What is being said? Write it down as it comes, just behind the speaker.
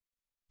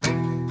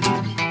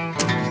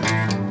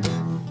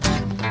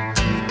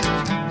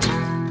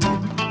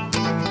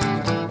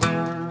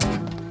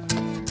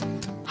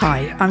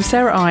Hi, I'm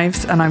Sarah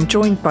Ives and I'm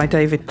joined by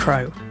David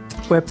Crowe.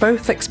 We're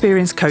both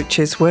experienced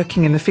coaches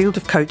working in the field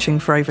of coaching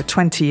for over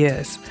 20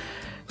 years.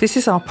 This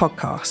is our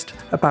podcast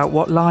about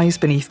what lies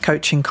beneath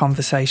coaching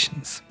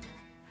conversations.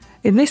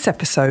 In this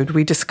episode,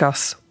 we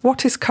discuss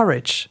what is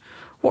courage,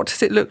 what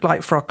does it look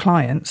like for our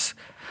clients,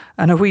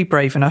 and are we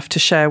brave enough to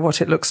share what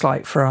it looks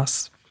like for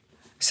us?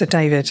 So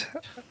David,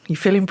 you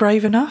feeling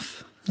brave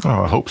enough?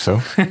 Oh, I hope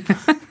so.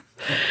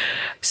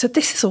 So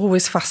this has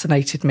always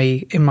fascinated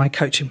me in my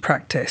coaching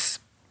practice,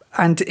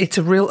 and it's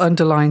a real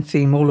underlying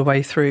theme all the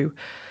way through.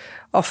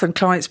 Often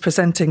clients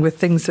presenting with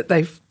things that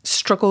they've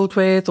struggled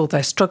with or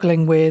they're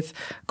struggling with.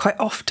 Quite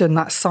often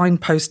that's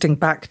signposting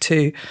back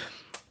to,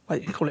 well,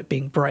 you call it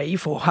being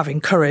brave or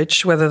having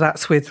courage, whether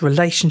that's with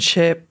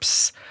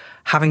relationships,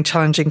 having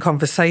challenging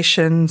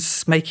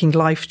conversations, making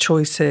life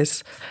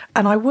choices.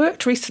 And I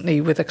worked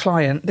recently with a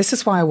client, this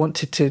is why I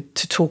wanted to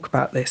talk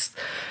about this,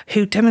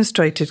 who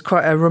demonstrated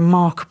quite a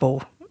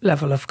remarkable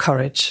level of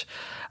courage,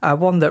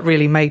 one that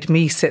really made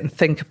me sit and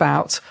think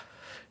about,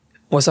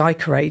 was I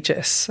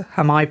courageous?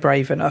 Am I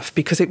brave enough?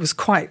 Because it was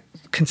quite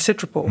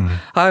considerable.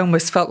 I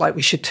almost felt like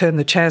we should turn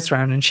the chairs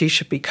around and she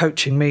should be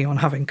coaching me on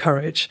having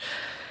courage.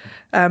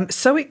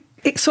 So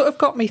it sort of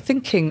got me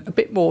thinking a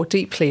bit more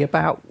deeply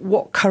about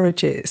what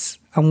courage is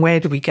and where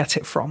do we get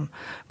it from?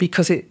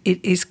 Because it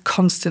is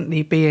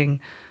constantly being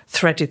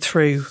threaded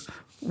through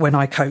when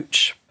I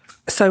coach.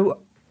 So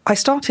I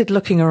started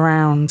looking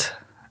around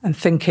and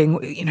thinking,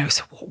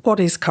 so what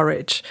is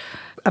courage?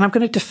 And I'm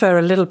going to defer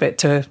a little bit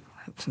to,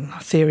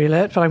 theory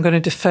alert, but I'm going to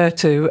defer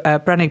to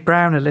Brené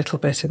Brown a little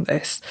bit in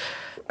this.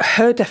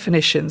 Her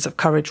definitions of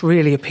courage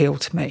really appeal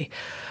to me.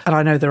 And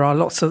I know there are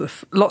lots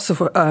of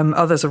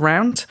others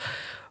around,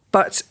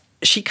 but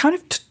she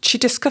she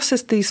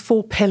discusses these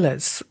 4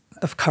 pillars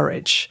of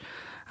courage,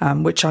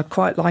 which I'd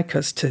quite like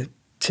us to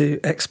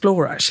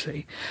explore,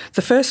 actually.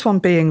 The first one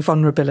being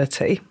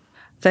vulnerability,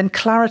 then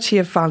clarity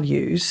of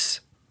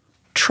values,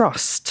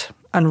 trust,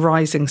 and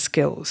rising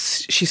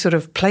skills. She sort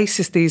of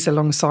places these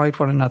alongside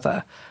one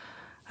another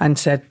and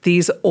said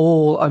these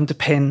all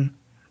underpin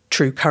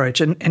true courage.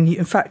 And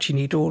in fact, you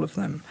need all of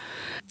them.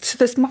 So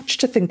there's much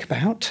to think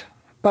about,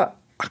 but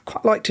I'd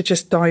quite like to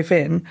just dive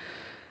in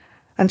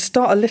and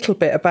start a little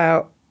bit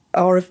about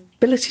our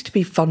ability to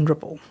be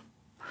vulnerable,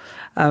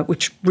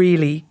 which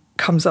really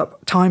comes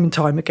up time and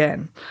time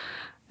again.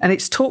 And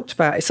it's talked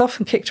about, it's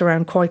often kicked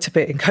around quite a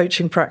bit in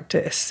coaching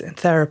practice and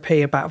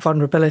therapy about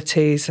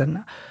vulnerabilities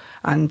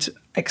and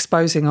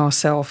exposing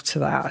ourselves to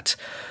that.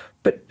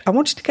 But I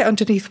wanted to get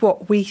underneath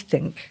what we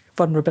think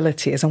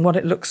vulnerability is and what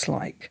it looks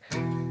like.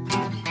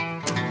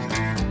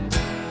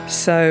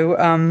 So,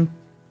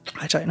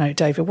 I don't know,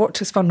 David, what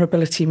does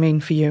vulnerability mean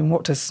for you and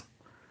what does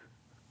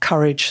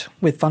courage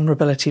with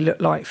vulnerability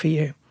look like for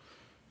you?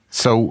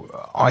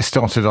 So I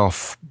started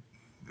off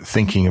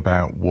thinking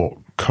about what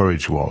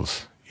courage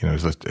was,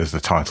 as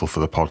the title for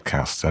the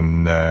podcast.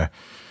 And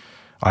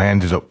I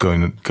ended up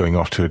going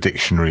off to a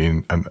dictionary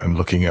and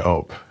looking it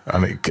up.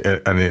 And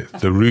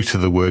the root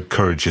of the word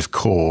courage is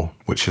cor,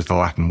 which is the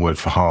Latin word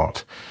for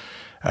heart.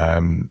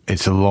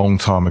 It's a long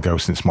time ago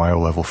since my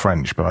O-level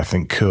French, but I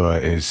think cœur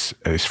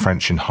is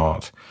French in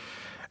heart.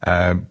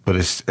 But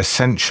it's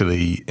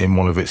essentially, in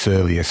one of its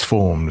earliest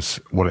forms,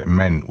 what it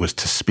meant was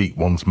to speak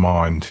one's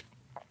mind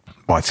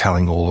by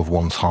telling all of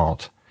one's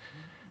heart.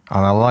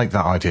 And I like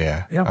that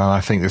idea. Yeah. And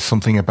I think there's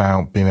something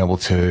about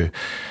there's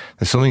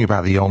something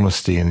about the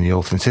honesty and the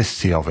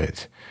authenticity of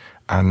it.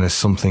 And there's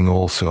something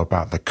also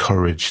about the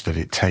courage that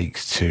it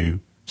takes to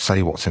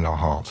say what's in our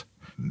heart.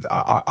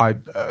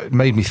 It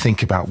made me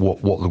think about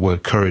what the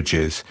word courage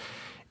is.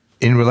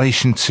 In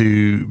relation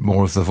to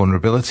more of the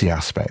vulnerability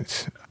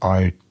aspect,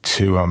 I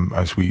too,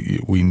 as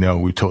we know,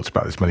 we've talked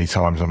about this many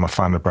times, I'm a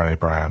fan of Brené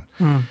Brown.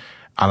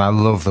 And I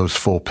love those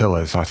 4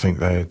 pillars. I think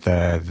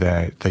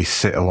they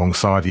sit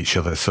alongside each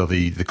other. So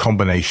the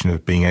combination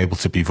of being able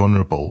to be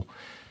vulnerable,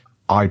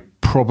 I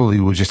probably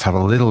would just have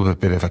a little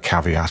bit of a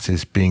caveat,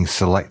 is being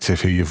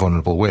selective who you're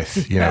vulnerable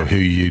with, who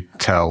you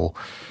tell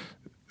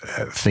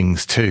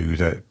things to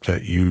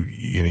that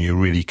you're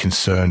really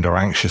concerned or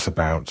anxious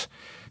about,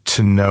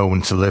 to know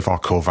and to live our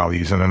core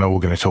values. And I know we're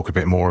going to talk a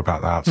bit more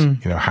about that.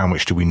 How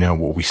much do we know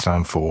what we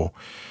stand for?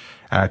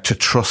 To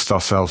trust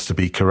ourselves to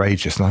be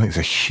courageous. And I think it's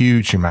a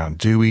huge amount.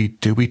 Do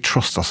we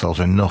trust ourselves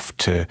enough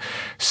to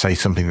say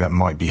something that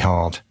might be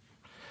hard?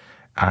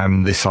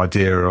 And this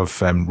idea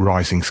of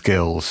rising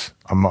skills,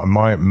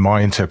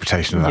 my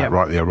interpretation of that,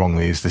 rightly or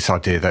wrongly, is this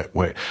idea that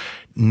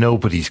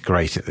nobody's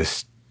great at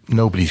this.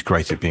 Nobody's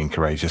great at being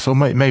courageous. Or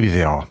maybe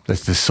they are.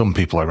 There's some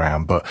people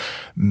around, but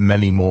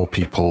many more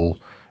people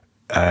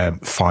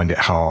find it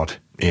hard.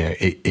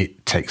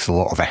 It takes a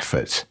lot of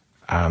effort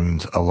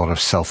and a lot of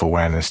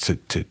self-awareness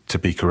to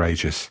be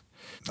courageous.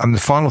 And the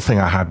final thing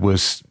I had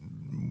was,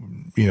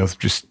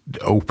 just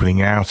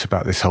opening out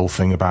about this whole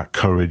thing about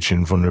courage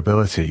and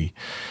vulnerability,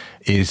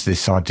 is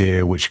this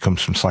idea which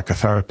comes from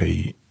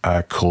psychotherapy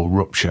called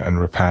rupture and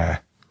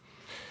repair.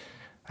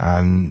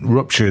 And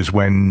rupture is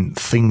when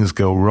things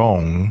go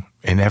wrong,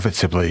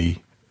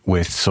 inevitably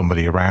with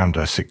somebody around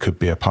us. It could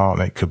be a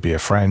partner, it could be a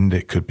friend,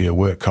 it could be a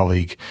work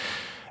colleague.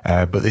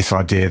 But this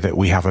idea that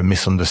we have a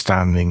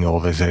misunderstanding,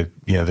 or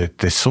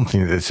there's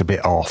something that's a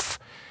bit off,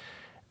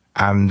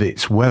 and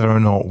it's whether or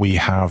not we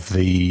have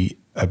the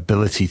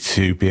ability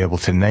to be able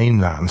to name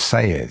that and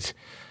say it,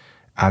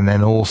 and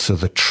then also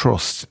the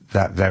trust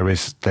that there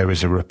is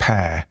a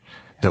repair,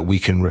 that we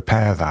can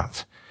repair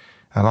that.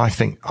 And I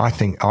think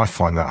I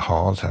find that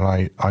hard,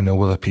 and I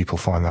know other people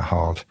find that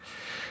hard.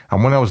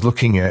 And when I was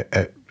looking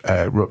at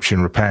rupture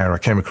and repair, I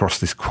came across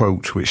this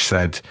quote which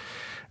said,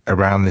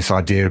 around this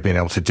idea of being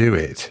able to do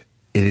it,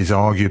 it is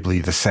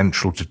arguably the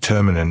central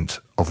determinant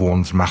of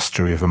one's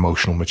mastery of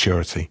emotional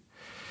maturity.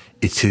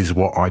 It is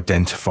what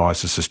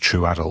identifies us as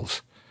true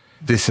adults.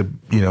 This,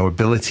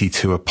 ability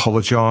to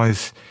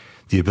apologize,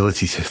 the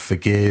ability to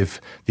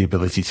forgive, the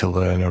ability to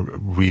learn are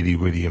really,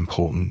 really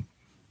important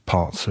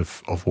parts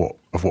of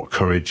what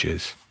courage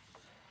is.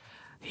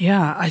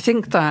 Yeah, I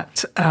think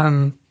that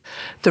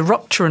the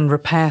rupture and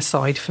repair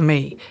side for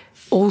me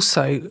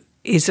also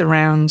is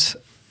around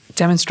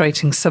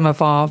demonstrating some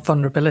of our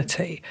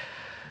vulnerability.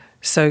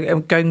 So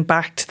going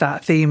back to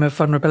that theme of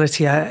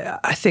vulnerability,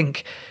 I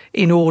think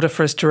in order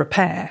for us to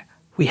repair,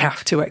 we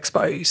have to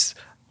expose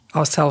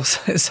ourselves,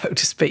 so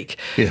to speak.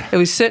 Yeah.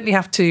 We certainly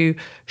have to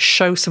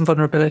show some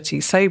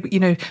vulnerability.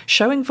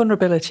 Showing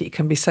vulnerability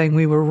can be saying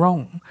we were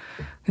wrong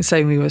and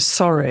saying we were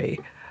sorry.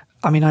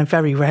 I mean, I'm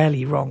very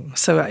rarely wrong,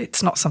 so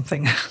it's not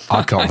something...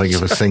 I can't think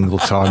of a single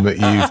time that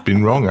you've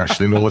been wrong,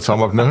 actually, in all the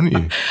time I've known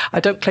you. I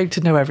don't claim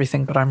to know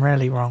everything, but I'm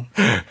rarely wrong.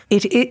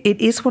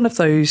 It is one of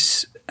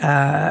those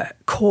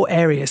core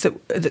areas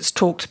that's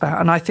talked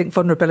about, and I think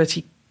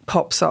vulnerability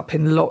pops up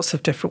in lots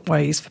of different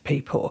ways for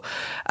people.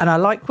 And I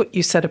like what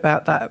you said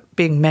about that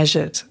being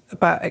measured,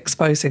 about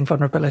exposing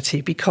vulnerability,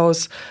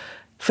 because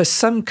for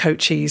some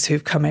coachees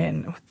who've come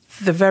in,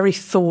 the very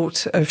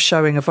thought of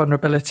showing a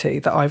vulnerability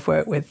that I've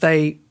worked with,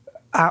 they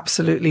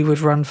absolutely would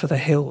run for the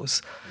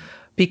hills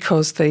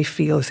because they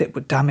feel as it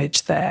would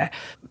damage their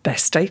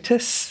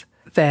status,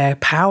 their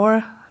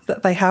power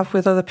that they have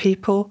with other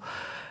people.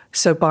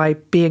 So by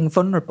being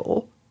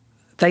vulnerable,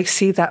 they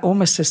see that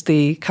almost as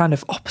the kind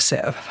of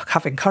opposite of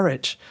having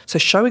courage. So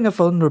showing a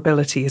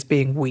vulnerability is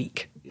being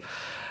weak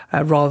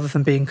rather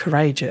than being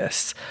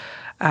courageous.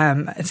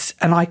 And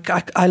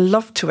I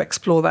love to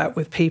explore that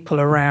with people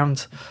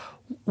around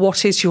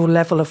what is your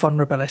level of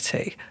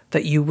vulnerability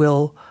that you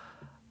will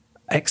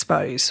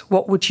expose?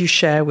 What would you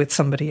share with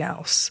somebody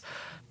else?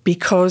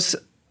 Because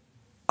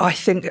I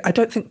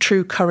don't think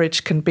true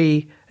courage can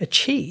be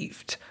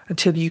achieved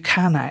until you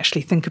can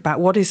actually think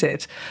about what is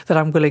it that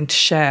I'm willing to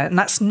share. And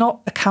that's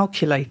not a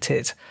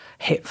calculated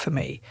hit for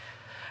me.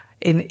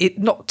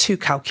 Not too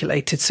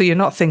calculated. So you're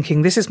not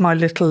thinking, this is my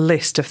little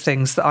list of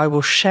things that I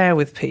will share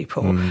with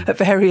people at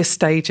various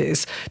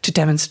stages to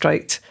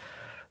demonstrate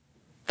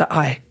that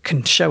I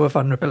can show a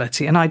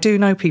vulnerability. And I do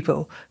know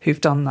people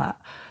who've done that.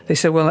 They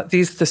say, well,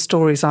 these are the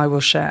stories I will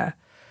share.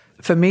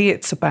 For me,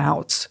 it's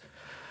about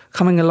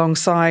coming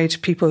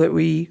alongside people that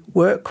we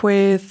work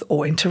with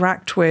or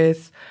interact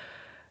with,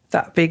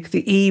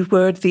 the E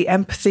word, the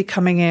empathy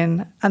coming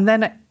in, and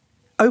then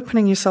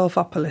opening yourself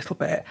up a little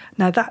bit.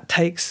 Now, that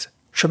takes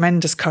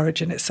tremendous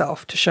courage in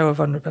itself to show a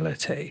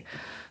vulnerability.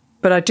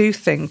 But I do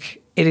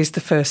think it is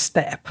the first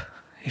step.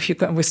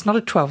 It's not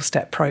a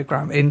 12-step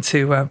program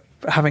into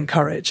having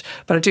courage,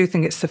 but I do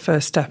think it's the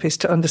first step is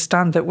to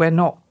understand that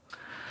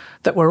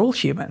we're all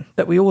human,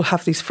 that we all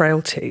have these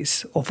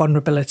frailties or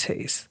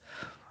vulnerabilities,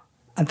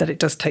 and that it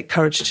does take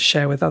courage to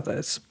share with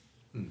others.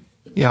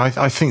 Yeah,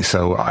 I think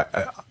so.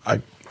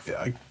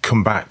 I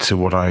come back to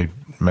what I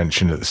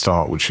mentioned at the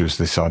start, which was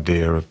this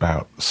idea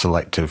about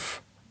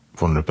selective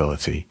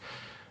vulnerability.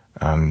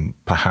 And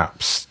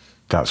perhaps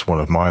that's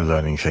one of my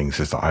learning things,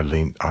 is that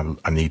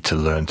I need to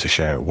learn to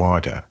share it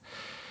wider.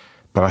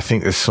 But I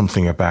think there's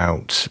something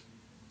about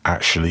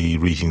actually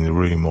reading the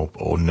room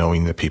or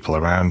knowing the people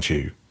around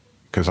you,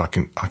 because I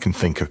can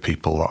think of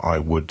people that I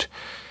would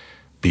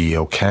be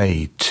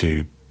okay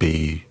to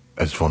be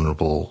as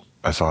vulnerable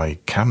as I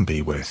can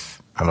be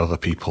with, and other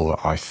people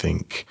that I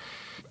think,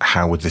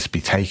 how would this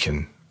be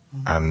taken?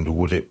 And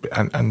would it?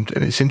 And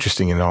it's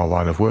interesting in our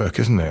line of work,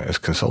 isn't it, as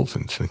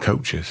consultants and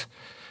coaches?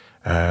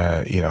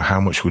 How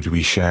much would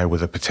we share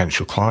with a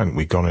potential client?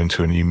 We've gone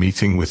into a new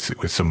meeting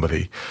with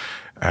somebody,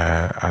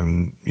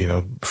 and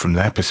from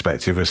their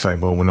perspective, we're saying,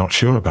 well, we're not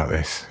sure about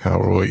this,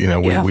 or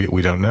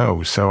we don't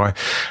know. So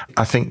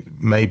I think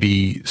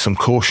maybe some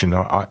caution.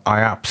 I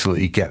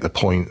absolutely get the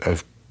point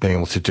of being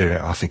able to do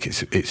it. I think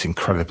it's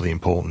incredibly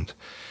important.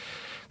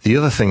 The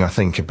other thing I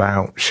think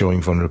about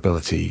showing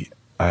vulnerability,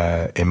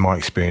 in my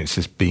experience,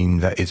 has been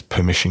that it's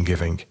permission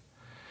giving.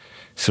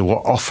 So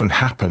what often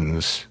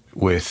happens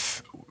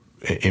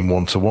in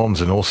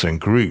one-to-ones and also in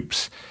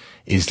groups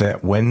is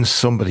that when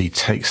somebody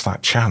takes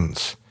that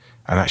chance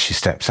and actually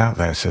steps out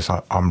there and says,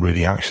 I'm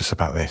really anxious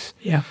about this,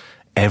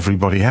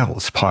 everybody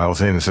else piles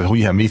in and says, oh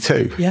yeah, me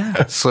too.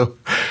 Yeah. So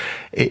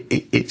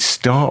it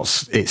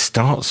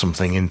starts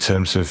something in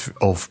terms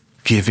of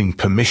giving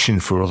permission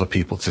for other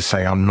people to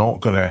say, I'm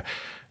not going to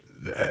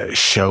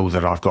show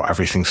that I've got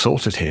everything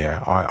sorted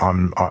here.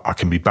 I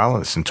can be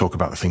balanced and talk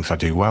about the things I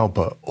do well,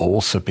 but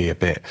also be a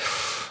bit,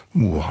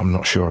 I'm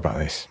not sure about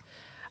this.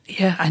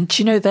 Yeah, and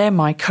do you know, they're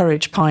my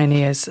courage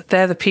pioneers.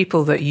 They're the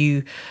people that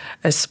you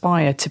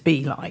aspire to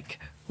be like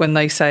when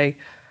they say,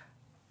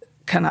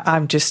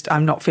 I'm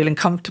not feeling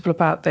comfortable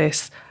about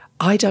this.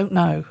 I don't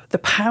know. The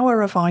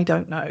power of I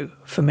don't know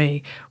for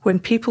me, when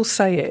people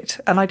say it,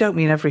 and I don't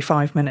mean every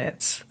 5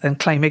 minutes and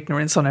claim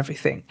ignorance on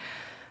everything.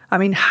 I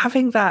mean,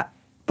 having that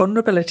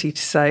vulnerability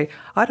to say,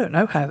 I don't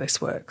know how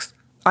this works.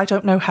 I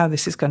don't know how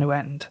this is going to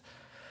end.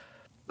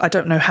 I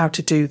don't know how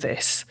to do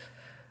this.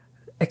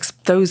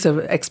 Those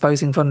are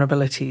exposing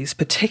vulnerabilities,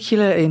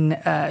 particularly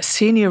in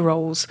senior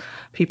roles.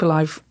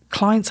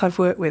 Clients I've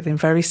worked with in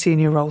very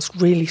senior roles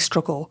really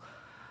struggle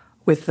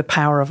with the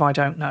power of I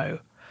don't know.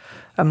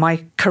 And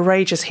my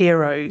courageous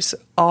heroes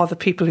are the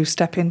people who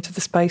step into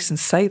the space and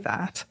say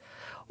that,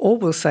 or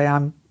will say,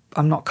 I'm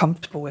not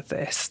comfortable with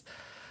this.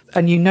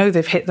 And you know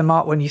they've hit the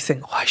mark when you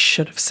think, I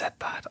should have said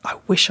that. I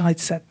wish I'd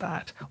said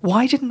that.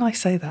 Why didn't I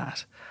say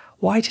that?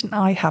 Why didn't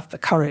I have the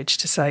courage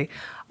to say,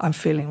 I'm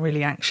feeling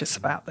really anxious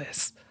about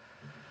this?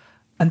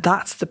 And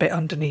that's the bit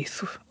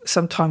underneath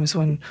sometimes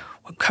when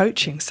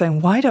coaching,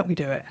 saying, why don't we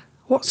do it?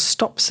 What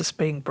stops us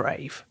being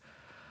brave?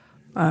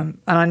 And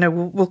I know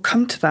we'll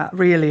come to that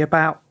really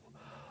about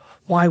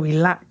why we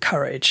lack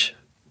courage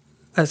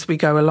as we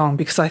go along,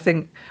 because I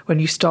think when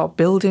you start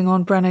building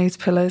on Brené's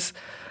pillars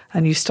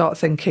and you start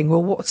thinking,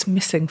 well, what's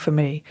missing for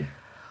me?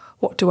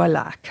 What do I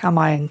lack? Am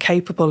I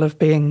incapable of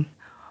being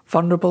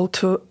vulnerable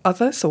to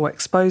others or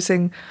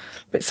exposing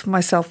bits of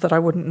myself that I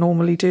wouldn't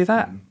normally do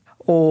that?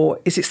 Or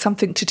is it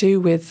something to do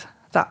with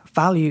that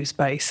values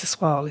base as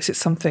well? Is it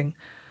something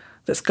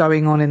that's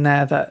going on in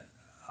there that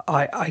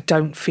I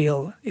don't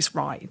feel is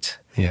right?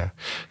 Yeah.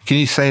 Can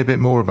you say a bit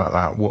more about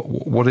that?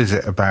 What is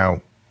it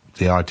about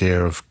the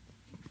idea of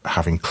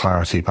having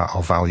clarity about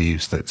our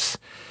values that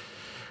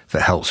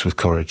helps with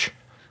courage?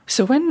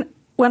 So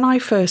when I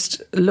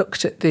first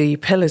looked at the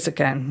pillars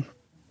again,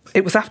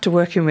 it was after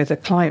working with a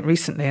client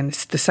recently, and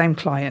it's the same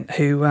client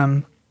who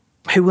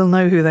will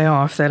know who they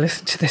are if they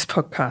listen to this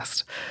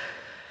podcast,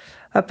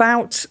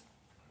 about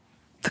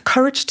the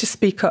courage to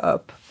speak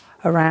up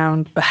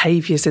around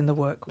behaviours in the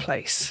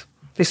workplace.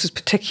 This was a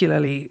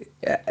particularly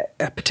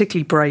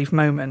brave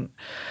moment.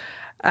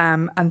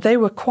 And they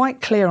were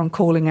quite clear on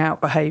calling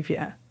out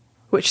behaviour,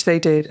 which they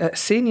did at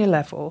senior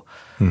level.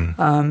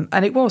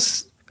 And it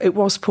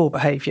was poor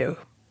behaviour,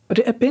 but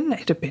it had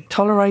been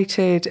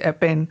tolerated, it had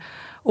been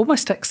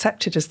almost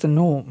accepted as the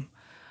norm.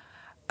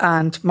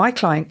 And my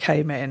client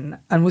came in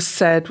and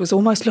was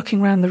almost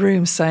looking around the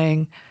room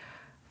saying,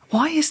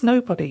 why is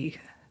nobody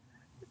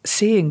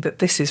seeing that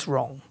this is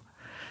wrong,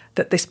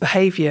 that this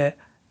behaviour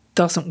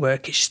doesn't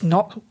work? It's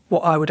not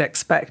what I would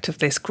expect of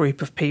this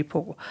group of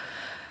people.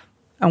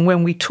 And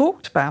when we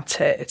talked about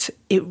it,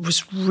 it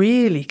was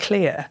really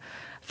clear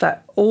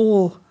that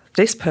all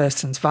this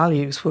person's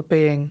values were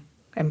being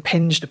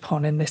impinged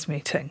upon in this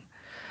meeting.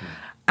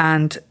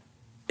 And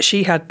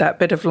she had that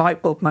bit of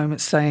light bulb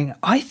moment saying,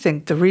 I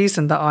think the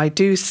reason that I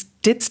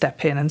did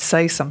step in and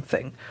say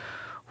something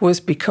was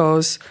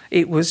because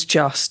it was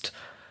just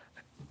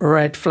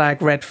red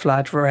flag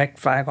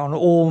on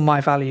all my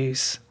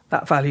values.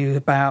 That value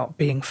about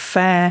being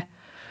fair,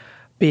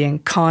 being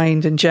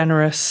kind and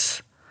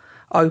generous,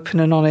 open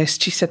and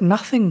honest. She said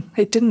nothing,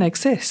 it didn't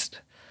exist.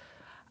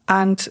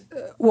 And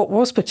what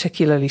was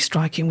particularly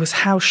striking was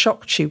how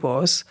shocked she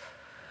was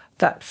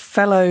that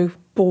fellow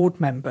board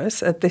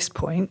members at this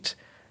point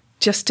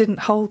just didn't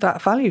hold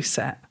that value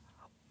set.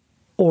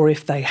 Or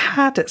if they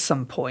had at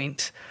some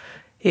point,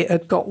 it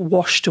had got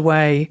washed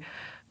away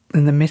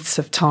in the midst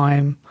of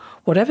time.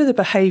 Whatever the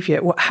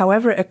behaviour,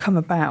 however it had come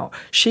about,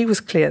 she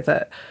was clear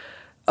that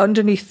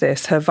underneath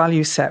this, her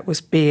value set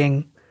was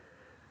being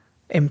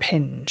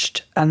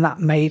impinged, and that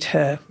made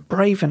her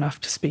brave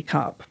enough to speak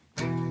up.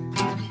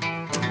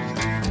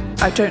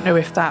 I don't know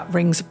if that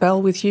rings a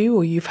bell with you,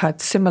 or you've had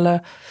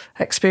similar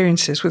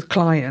experiences with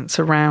clients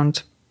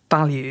around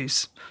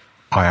values.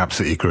 I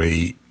absolutely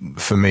agree.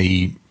 For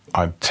me,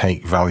 I'd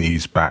take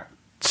values back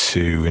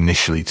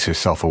initially to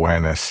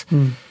self-awareness.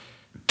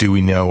 Do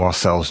we know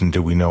ourselves and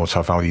do we know what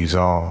our values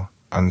are?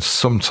 And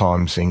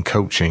sometimes in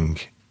coaching,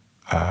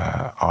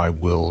 I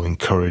will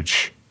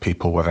encourage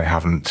people where they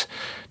haven't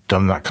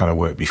done that kind of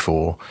work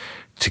before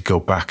to go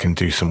back and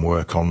do some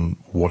work on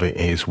what it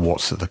is,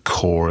 what's at the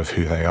core of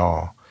who they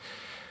are.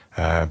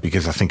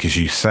 Because I think, as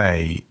you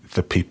say,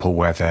 the people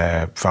where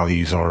their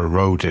values are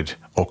eroded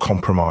or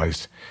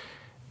compromised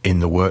in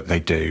the work they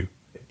do,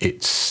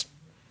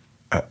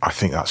 I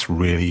think that's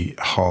really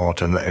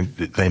hard. And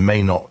they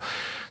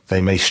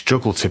may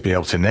struggle to be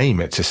able to name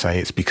it, to say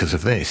it's because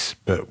of this.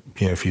 But,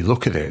 if you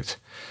look at it,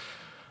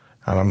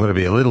 and I'm going to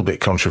be a little bit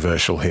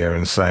controversial here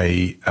and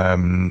say,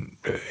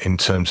 in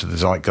terms of the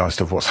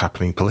zeitgeist of what's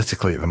happening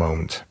politically at the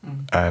moment,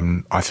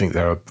 I think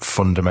there are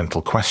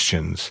fundamental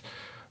questions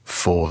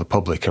for the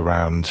public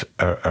around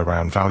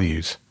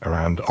values,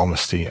 around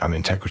honesty and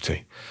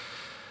integrity.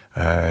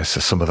 So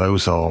some of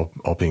those are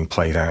being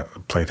played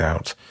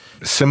out.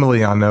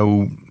 Similarly, I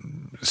know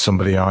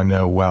somebody I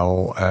know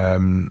well,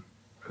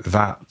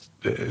 that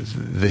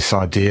this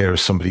idea of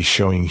somebody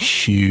showing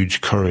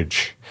huge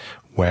courage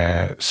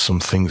where some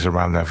things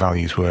around their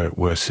values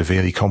were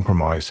severely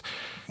compromised.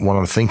 What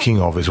I'm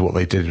thinking of is what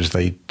they did was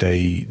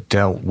they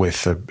dealt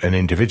with an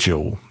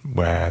individual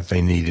where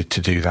they needed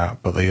to do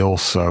that, but they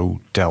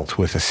also dealt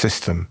with a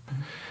system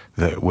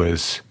that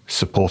was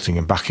supporting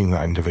and backing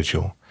that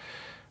individual.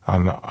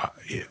 And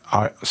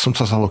I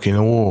sometimes I look in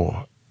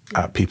awe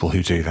at people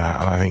who do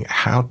that, and I think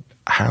how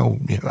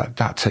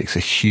that takes a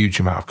huge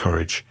amount of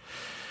courage.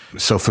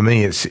 So for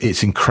me,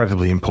 it's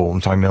incredibly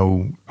important. I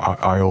know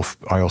I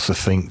also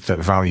think that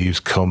values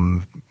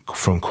come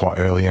from quite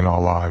early in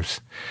our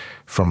lives,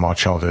 from our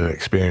childhood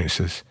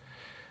experiences.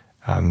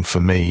 And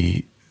for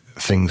me,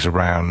 things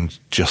around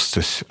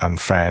justice and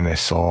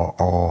fairness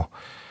are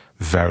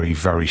very,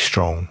 very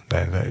strong.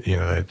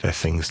 They're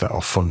things that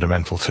are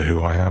fundamental to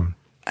who I am.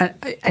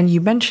 And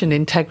you mentioned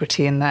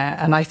integrity in there,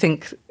 and I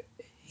think,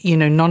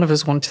 none of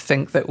us want to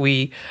think that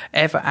we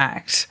ever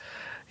act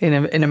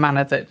in a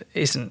manner that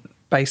isn't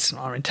based on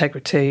our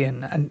integrity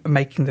and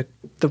making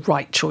the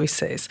right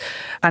choices.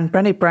 And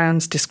Brené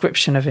Brown's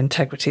description of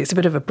integrity, it's a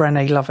bit of a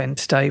Brené love-in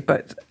today,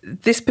 but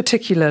this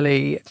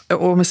particularly it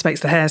almost makes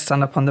the hair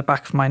stand up on the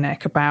back of my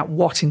neck about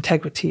what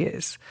integrity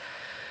is.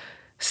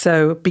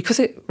 So because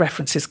it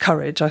references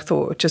courage, I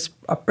thought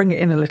I'll bring it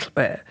in a little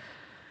bit.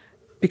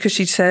 Because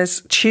she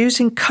says,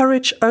 choosing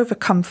courage over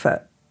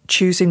comfort,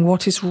 choosing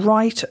what is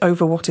right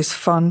over what is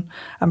fun,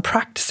 and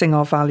practicing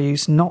our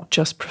values, not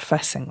just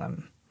professing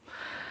them.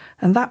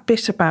 And that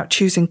bit about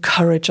choosing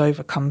courage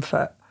over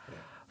comfort,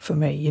 for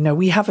me,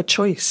 we have a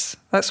choice.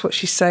 That's what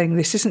she's saying.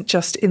 This isn't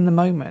just in the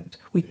moment.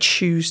 We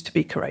choose to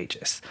be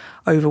courageous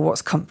over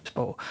what's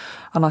comfortable.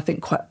 And I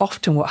think quite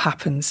often what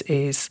happens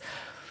is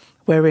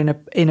we're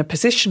in a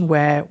position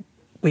where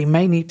we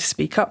may need to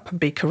speak up and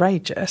be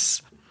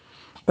courageous,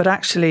 but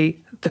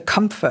actually the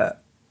comfort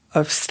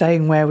of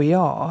staying where we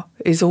are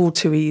is all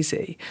too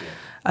easy.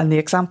 And the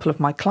example of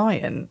my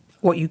client,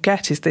 what you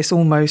get is this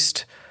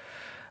almost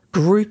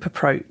group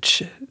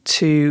approach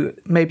to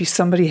maybe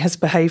somebody has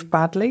behaved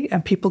badly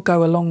and people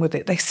go along with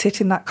it. They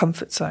sit in that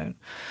comfort zone.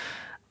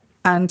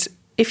 And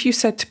if you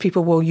said to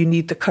people, well, you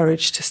need the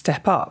courage to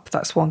step up,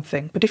 that's one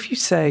thing. But if you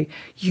say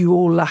you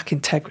all lack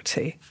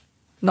integrity,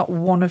 not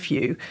one of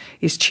you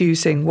is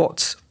choosing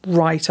what's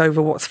right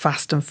over what's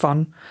fast and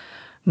fun,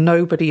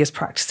 nobody is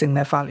practicing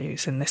their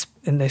values in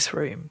this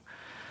room.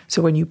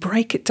 So when you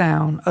break it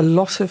down, a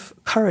lot of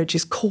courage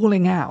is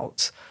calling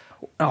out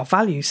our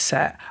values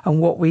set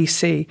and what we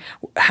see,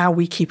 how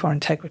we keep our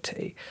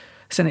integrity.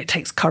 So it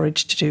takes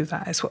courage to do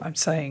that, is what I'm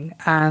saying.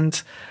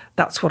 And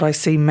that's what I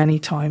see many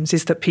times,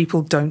 is that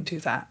people don't do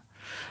that.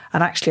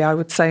 And actually, I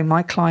would say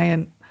my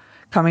client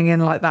coming in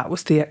like that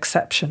was the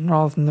exception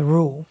rather than the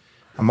rule.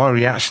 And my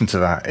reaction to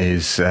that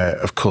is,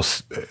 of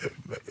course,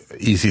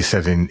 easier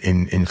said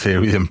in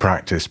theory than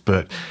practice,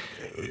 but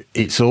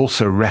it's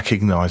also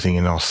recognising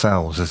in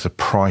ourselves as a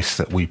price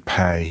that we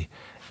pay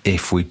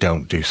if we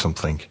don't do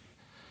something.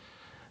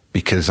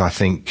 Because I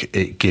think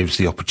it gives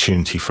the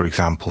opportunity, for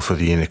example, for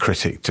the inner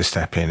critic to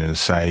step in and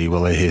say,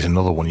 well, here's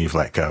another one you've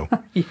let go.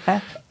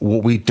 Yeah.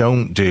 What we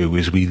don't do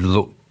is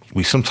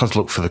we sometimes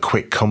look for the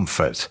quick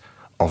comfort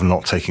of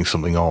not taking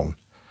something on.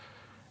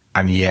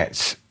 And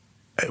yet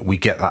we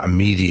get that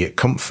immediate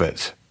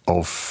comfort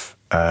of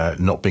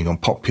not being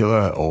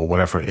unpopular or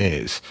whatever it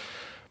is.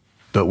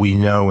 But we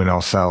know in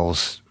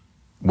ourselves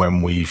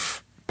when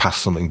we've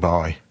passed something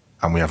by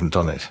and we haven't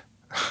done it.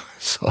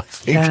 So I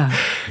think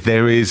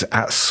there is,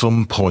 at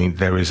some point,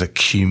 there is a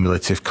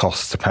cumulative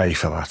cost to pay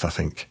for that, I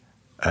think.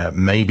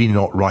 Maybe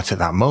not right at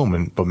that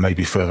moment, but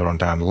maybe further on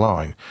down the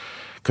line.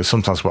 Because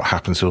sometimes what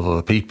happens with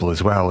other people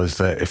as well is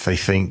that if they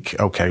think,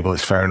 okay, well,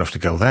 it's fair enough to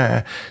go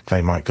there,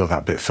 they might go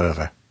that bit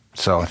further.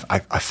 So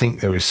I think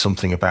there is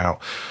something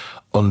about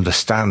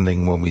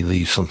understanding when we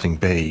leave something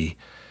be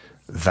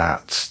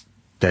that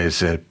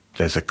there's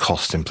a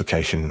cost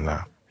implication in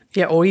that.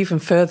 Yeah, or even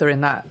further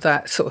in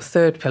that sort of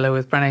third pillar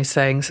with Brené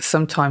saying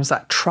sometimes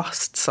that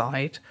trust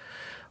side,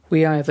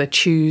 we either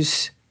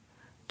choose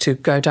to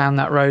go down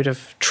that road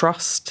of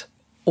trust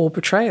or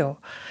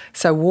betrayal.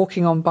 So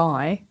walking on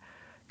by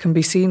can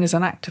be seen as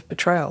an act of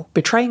betrayal,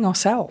 betraying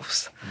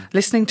ourselves,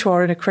 listening to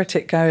our inner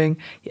critic going,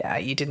 yeah,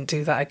 you didn't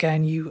do that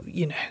again,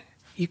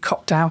 you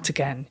copped out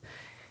again,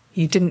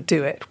 you didn't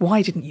do it,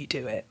 why didn't you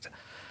do it?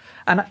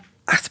 And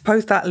I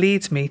suppose that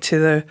leads me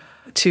to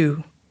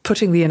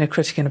putting the inner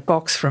critic in a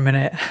box for a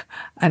minute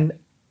and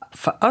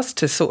for us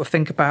to sort of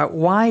think about,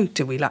 why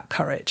do we lack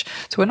courage?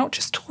 So we're not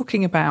just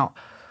talking about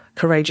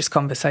courageous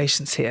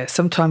conversations here.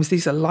 Sometimes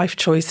these are life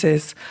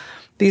choices.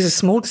 These are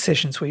small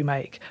decisions we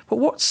make. But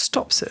what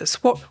stops us?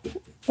 What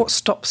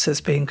stops us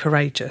being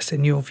courageous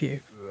in your view?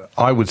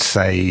 I would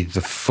say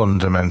the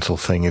fundamental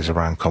thing is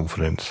around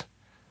confidence.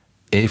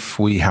 If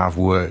we have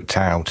worked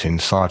out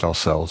inside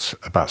ourselves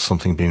about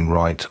something being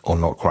right or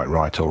not quite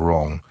right or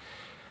wrong,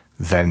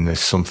 then there's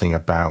something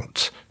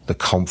about the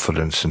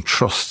confidence and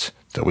trust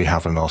that we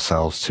have in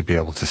ourselves to be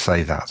able to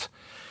say that.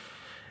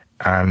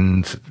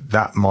 And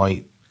that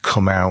might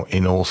come out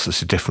in all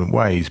sorts of different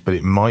ways, but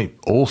it might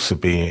also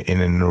be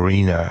in an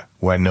arena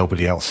where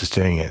nobody else is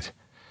doing it.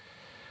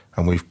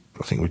 And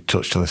I think we've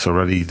touched on this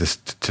already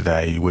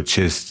today, which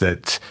is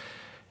that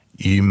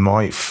you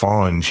might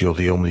find you're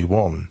the only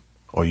one,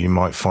 or you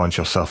might find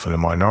yourself in a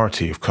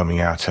minority of coming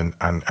out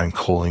and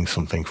calling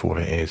something for what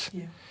it is.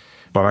 Yeah.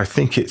 But I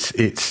think it's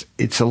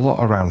a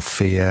lot around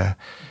fear.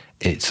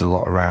 It's a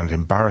lot around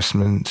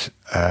embarrassment.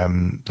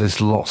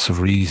 There's lots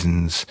of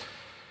reasons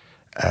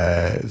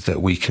that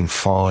we can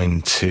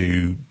find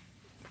to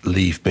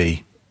leave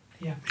be.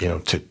 Yeah. You know,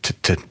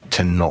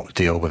 to not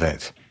deal with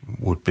it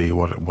would be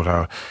what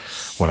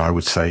I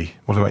would say.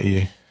 What about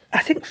you?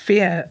 I think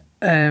fear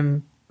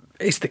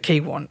is the key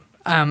one.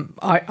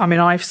 I mean,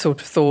 I've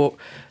sort of thought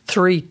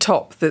your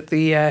top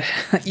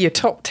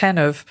 10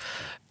 of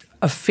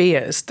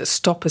fears that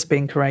stop us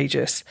being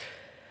courageous.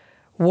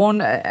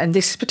 One, and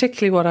this is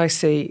particularly what I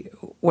see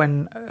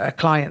when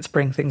clients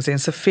bring things in.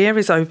 So fear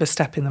is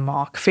overstepping the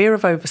mark. Fear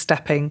of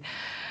overstepping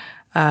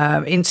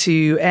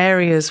into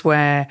areas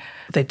where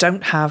they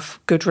don't have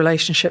good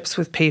relationships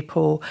with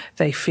people.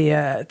 They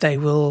fear they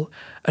will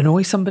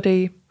annoy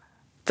somebody,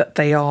 that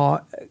they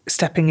are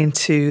stepping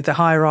into the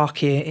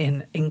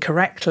hierarchy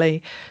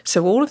incorrectly.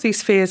 So all of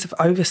these fears of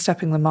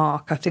overstepping the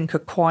mark, I think, are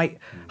quite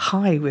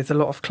high with a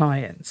lot of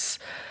clients.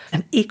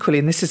 And equally,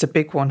 and this is a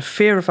big one,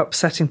 fear of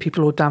upsetting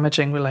people or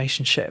damaging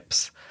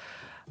relationships.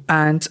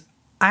 And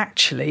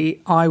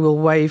actually, I will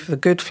wave the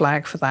good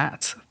flag for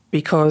that,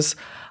 because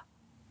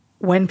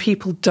when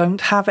people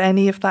don't have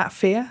any of that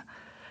fear,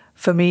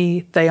 for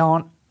me, they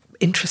aren't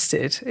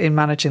interested in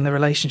managing the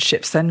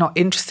relationships. They're not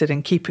interested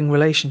in keeping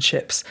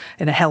relationships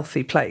in a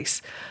healthy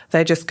place.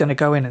 They're just going to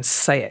go in and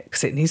say it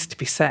because it needs to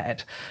be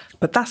said.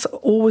 But that's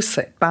always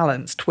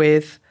balanced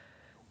with,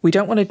 we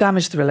don't want to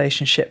damage the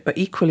relationship, but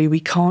equally we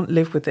can't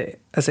live with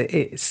it as it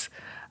is.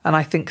 And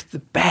I think the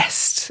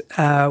best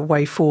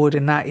way forward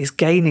in that is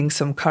gaining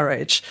some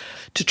courage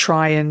to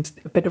try and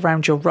a bit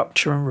around your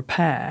rupture and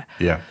repair.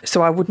 Yeah.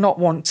 So I would not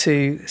want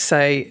to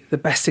say the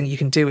best thing you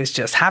can do is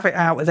just have it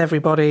out with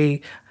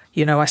everybody.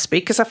 You know, I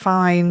speak as I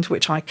find,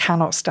 which I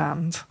cannot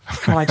stand.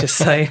 Can I just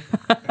say?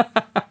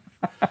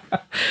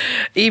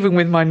 Even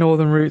with my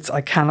northern roots,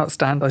 I cannot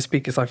stand I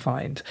speak as I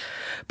find.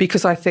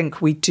 Because I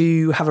think we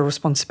do have a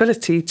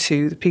responsibility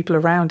to the people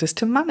around us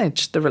to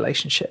manage the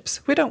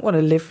relationships. We don't want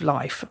to live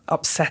life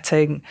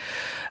upsetting,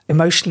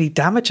 emotionally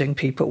damaging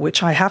people,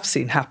 which I have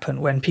seen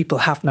happen when people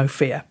have no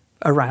fear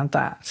around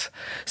that.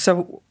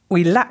 So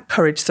we lack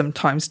courage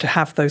sometimes to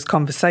have those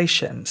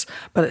conversations,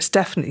 but it's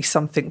definitely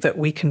something that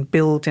we can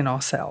build in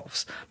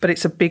ourselves. But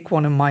it's a big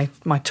one in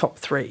my top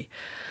 3,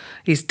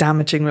 is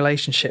damaging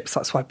relationships.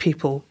 That's why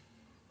people,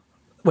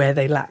 where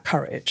they lack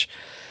courage.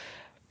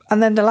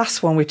 And then the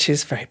last one, which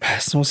is very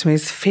personal to me,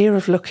 is fear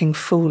of looking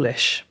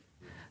foolish.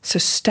 So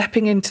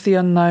stepping into the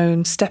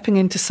unknown, stepping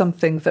into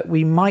something that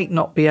we might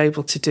not be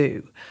able to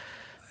do.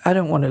 I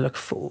don't want to look a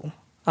fool.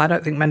 I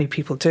don't think many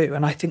people do.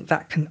 And I think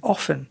that can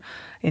often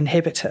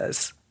inhibit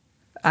us.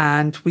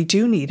 And we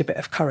do need a bit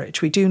of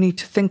courage. We do need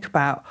to think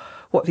about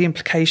what the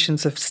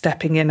implications of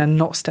stepping in and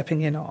not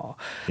stepping in are.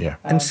 Yeah.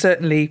 And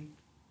certainly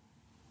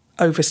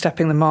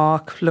overstepping the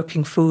mark,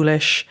 looking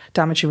foolish,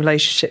 damaging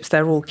relationships,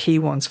 they're all key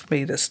ones for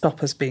me that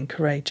stop us being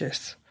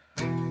courageous.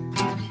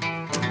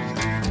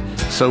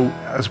 So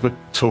as we're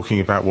talking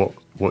about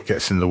what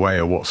gets in the way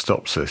or what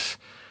stops us,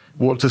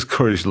 what does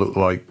courage look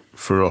like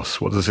for us?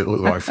 What does it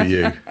look like for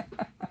you?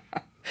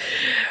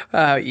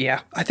 Yeah,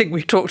 I think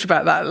we talked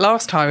about that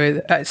last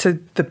time. So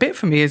the bit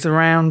for me is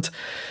around,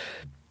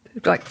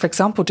 like, for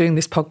example, doing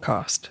this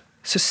podcast.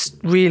 So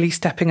really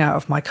stepping out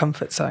of my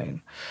comfort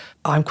zone.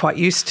 I'm quite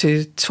used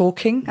to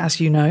talking, as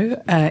you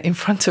know, in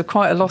front of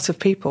quite a lot of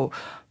people,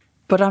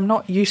 but I'm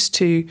not used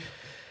to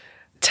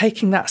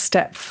taking that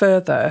step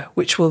further,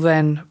 which will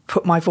then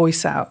put my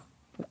voice out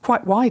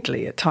quite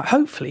widely at times,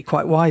 hopefully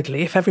quite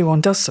widely, if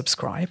everyone does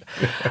subscribe.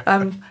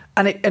 And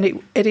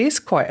it is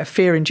quite a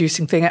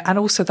fear-inducing thing, and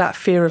also that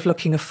fear of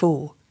looking a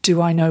fool.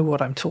 Do I know what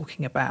I'm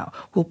talking about?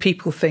 Will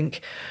people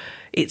think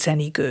it's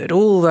any good?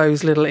 All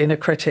those little inner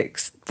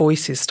critics'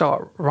 voices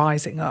start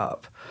rising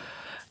up.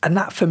 And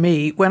that, for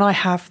me, when I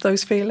have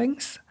those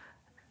feelings,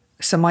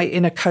 so my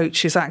inner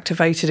coach is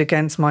activated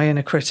against my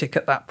inner critic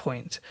at that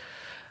point.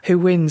 Who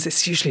wins?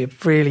 It's usually a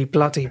really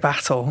bloody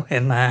battle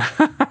in there.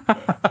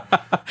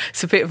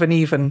 It's a bit of an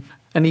even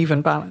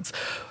balance.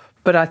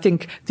 But I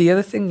think the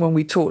other thing, when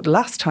we talked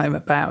last time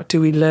about do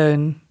we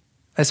learn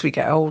as we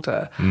get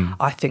older,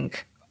 I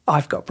think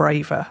I've got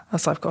braver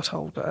as I've got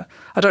older.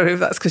 I don't know if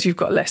that's because you've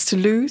got less to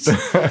lose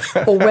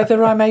or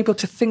whether I'm able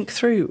to think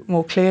through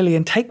more clearly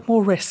and take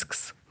more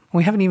risks.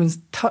 We haven't even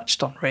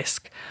touched on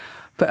risk,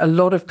 but a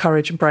lot of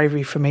courage and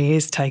bravery for me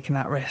is taking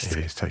that risk.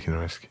 It is taking a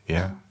risk,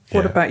 yeah.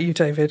 What about you,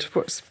 David?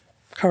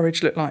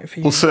 courage look like for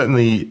you? Well,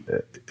 certainly,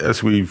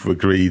 as we've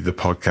agreed, the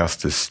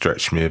podcast has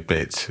stretched me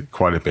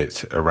quite a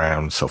bit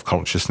around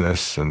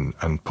self-consciousness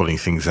and putting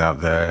things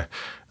out there,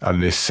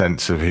 and this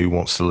sense of who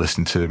wants to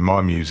listen to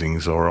my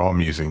musings or our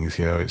musings.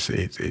 Is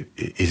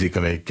it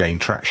going to gain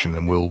traction,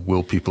 and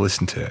will people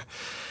listen to it?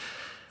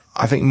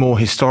 I think more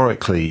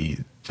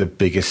historically, the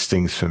biggest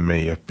things for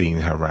me have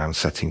been around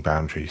setting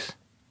boundaries.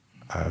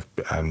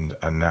 And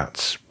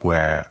that's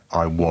where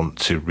I want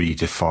to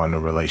redefine a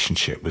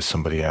relationship with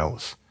somebody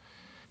else.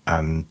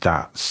 And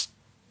that's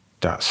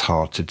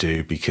hard to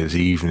do, because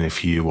even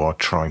if you are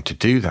trying to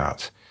do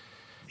that,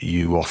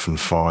 you often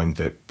find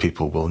that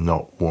people will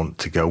not want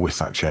to go with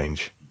that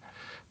change,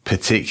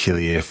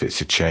 particularly if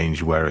it's a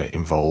change where it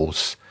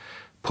involves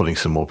putting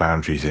some more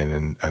boundaries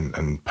in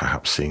and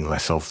perhaps seeing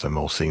less of them,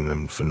 or seeing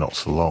them for not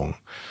so long.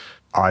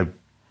 I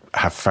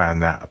have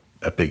found that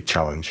a big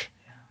challenge.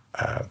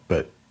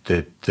 But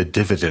the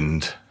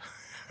dividend,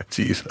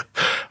 to use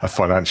a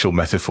financial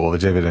metaphor, the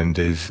dividend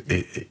is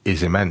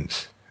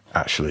immense,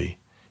 actually,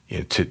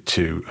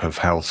 to have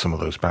held some of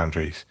those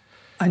boundaries.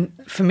 And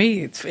for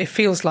me, it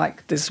feels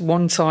like there's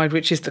one side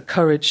which is the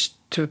courage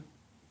to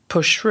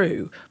push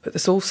through, but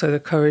there's also the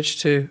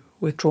courage to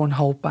withdraw and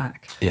hold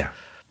back. Yeah.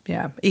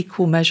 Yeah,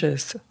 equal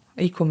measures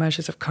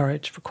of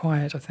courage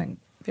required, I think.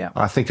 Yeah.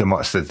 I think I might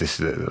have said this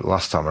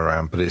last time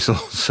around, but it's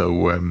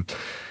also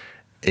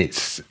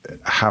it's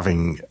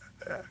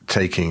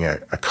taking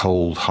a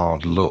cold,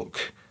 hard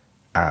look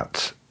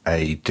at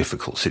a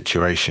difficult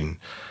situation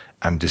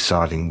and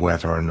deciding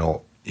whether or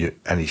not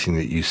anything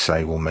that you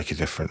say will make a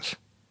difference.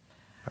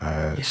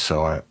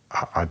 So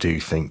I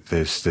do think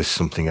there's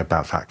something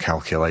about that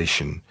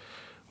calculation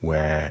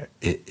where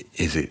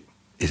is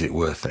it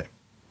worth it?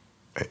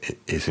 It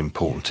is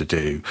important to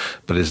do,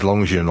 but as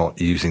long as you're not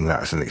using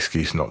that as an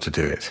excuse not to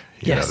do it,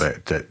 you know,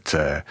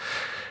 that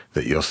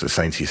you're sort of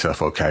saying to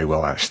yourself, okay,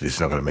 well, actually, it's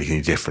not going to make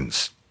any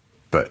difference,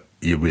 but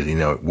you really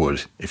know it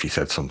would if you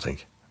said something.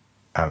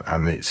 And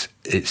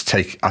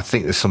I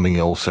think there's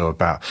something also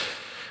about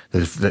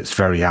that's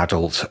very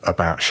adult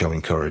about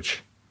showing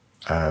courage,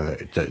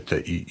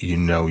 that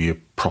you're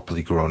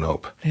properly grown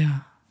up. Yeah.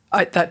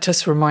 That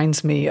just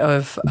reminds me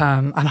of,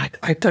 and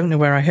I don't know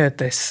where I heard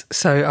this,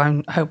 so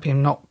I'm hoping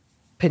I'm not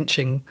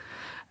pinching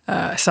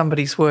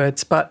somebody's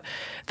words, but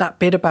that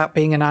bit about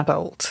being an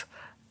adult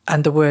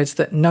and the words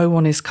that no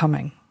one is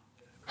coming.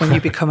 When you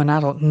become an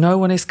adult, no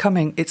one is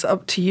coming. It's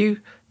up to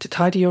you to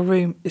tidy your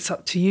room. It's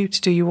up to you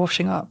to do your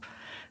washing up.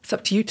 It's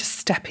up to you to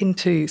step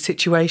into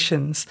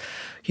situations.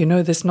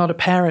 There's not a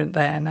parent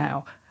there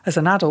now. As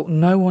an adult,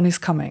 no one is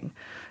coming.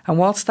 And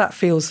whilst that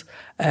feels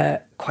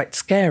quite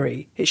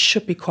scary, it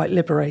should be quite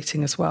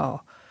liberating as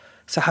well.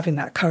 So having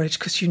that courage,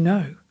 because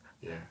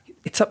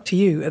it's up to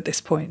you at this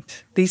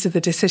point. These are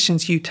the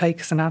decisions you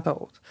take as an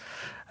adult.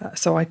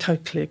 So I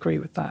totally agree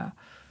with that.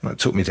 It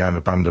took me down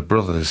a Band of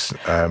Brothers,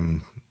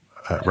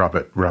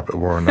 Rabbit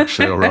Warren,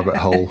 actually, or Rabbit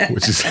Hole,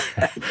 which is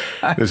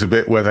there's a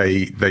bit where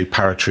they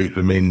paratroop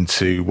them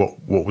into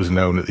what was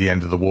known at the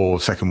end of the war,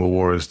 Second World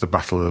War, as the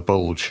Battle of the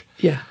Bulge.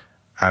 Yeah.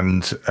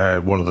 And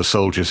one of the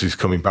soldiers who's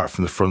coming back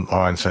from the front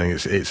line saying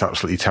it's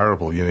absolutely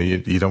terrible. You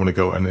don't want to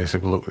go. And they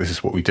said, well, look, this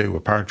is what we do. We're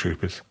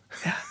paratroopers.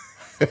 Yeah.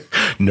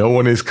 No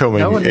one is coming.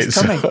 No one is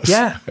coming.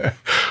 Yeah.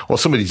 Well,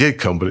 somebody did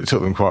come, but it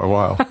took them quite a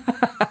while.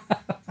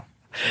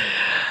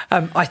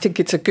 I think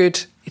it's a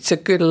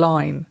good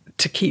line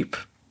to keep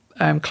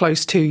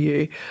close to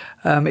you.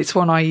 It's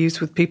one I use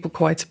with people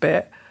quite a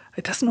bit.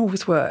 It doesn't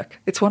always work.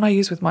 It's one I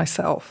use with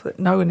myself, that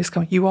no one is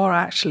coming. You are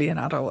actually an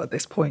adult at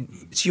this point.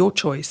 It's your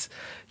choice.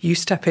 You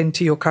step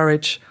into your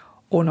courage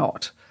or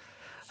not.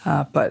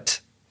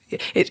 But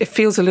it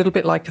feels a little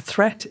bit like a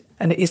threat,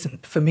 and it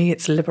isn't. For me,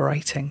 it's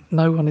liberating.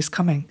 No one is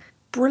coming.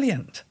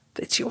 Brilliant.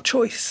 It's your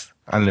choice.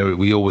 And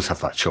we always have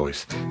that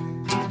choice.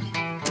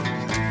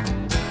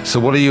 So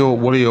what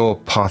are your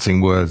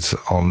parting words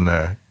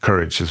on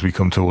courage as we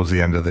come towards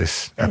the end of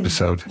this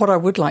episode? What I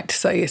would like to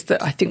say is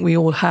that I think we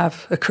all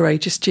have a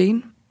courageous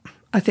gene.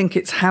 I think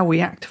it's how we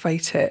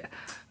activate it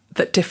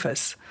that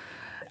differs.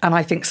 And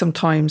I think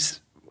sometimes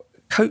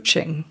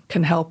coaching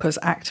can help us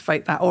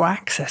activate that or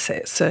access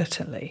it,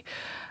 certainly.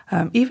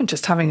 Even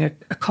just having a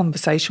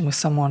conversation with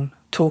someone,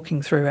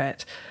 talking through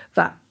it,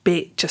 that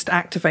bit, just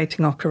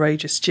activating our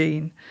courageous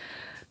gene.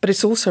 But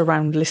it's also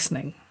around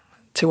listening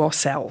to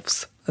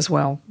ourselves as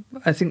well.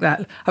 I think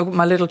that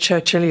my little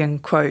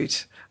Churchillian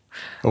quote.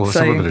 Oh, there's a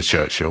little bit of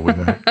Churchill with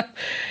that.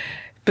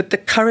 But the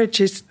courage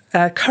is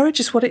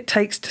what it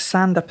takes to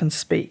stand up and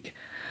speak.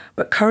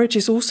 But courage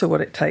is also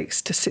what it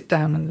takes to sit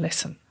down and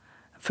listen.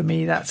 For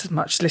me, that's as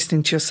much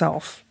listening to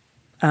yourself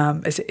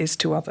as it is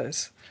to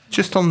others.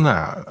 Just on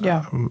that,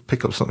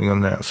 pick up something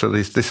on that. So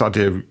this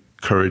idea of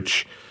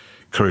courage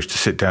to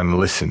sit down and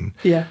listen.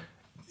 Yeah.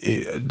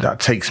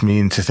 That takes me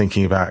into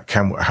thinking about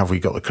have we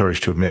got the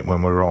courage to admit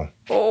when we're wrong?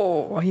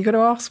 Oh, are you going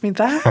to ask me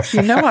that?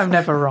 You know I'm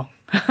never wrong.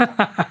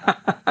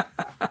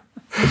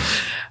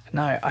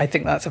 No, I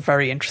think that's a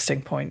very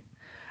interesting point.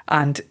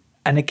 And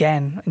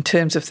again, in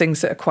terms of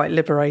things that are quite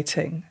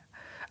liberating,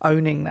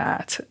 owning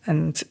that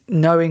and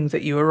knowing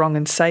that you were wrong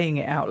and saying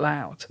it out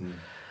loud.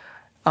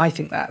 I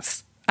think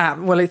that's,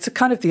 it's a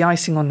kind of the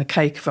icing on the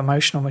cake of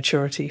emotional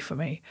maturity for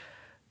me.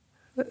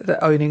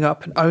 The owning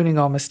up and owning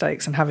our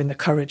mistakes and having the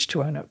courage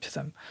to own up to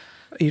them.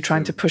 Are you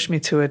trying to push me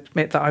to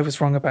admit that I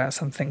was wrong about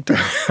something?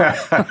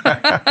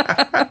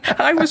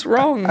 I was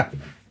wrong.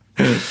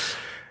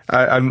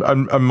 And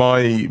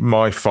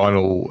my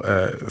final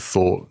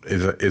thought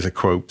is a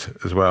quote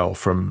as well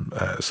from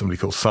somebody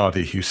called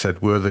Sadi, who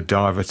said, "Were the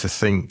diver to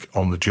think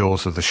on the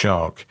jaws of the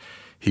shark,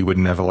 he would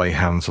never lay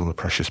hands on the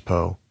precious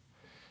pearl."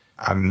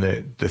 And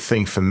the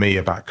thing for me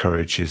about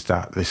courage is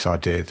that this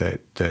idea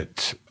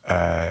that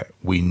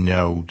we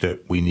know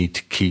that we need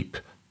to keep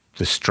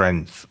the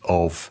strength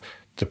of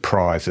the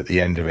prize at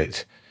the end of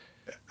it,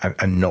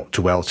 and not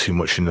dwell too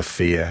much in the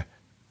fear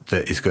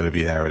that is going to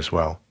be there as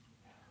well.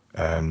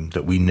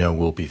 That we know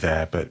will be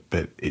there, but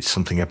it's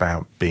something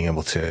about being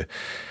able to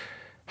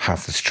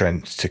have the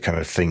strength to kind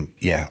of think,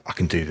 yeah, I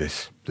can do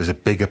this. There's a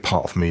bigger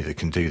part of me that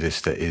can do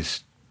this, that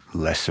is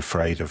less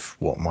afraid of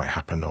what might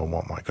happen or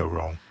what might go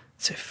wrong.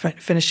 So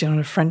finishing on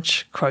a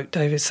French quote,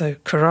 David, so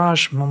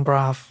courage, mon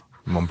brave.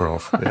 Mon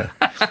brave, yeah.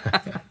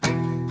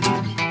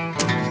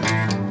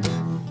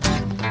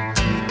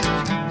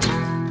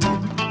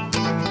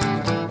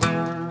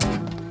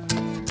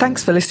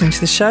 Thanks for listening to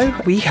the show.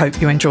 We hope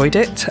you enjoyed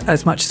it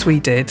as much as we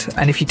did.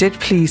 And if you did,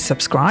 please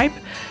subscribe.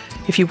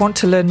 If you want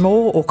to learn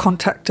more or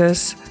contact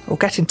us or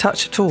get in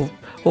touch at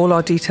all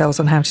our details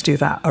on how to do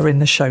that are in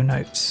the show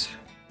notes.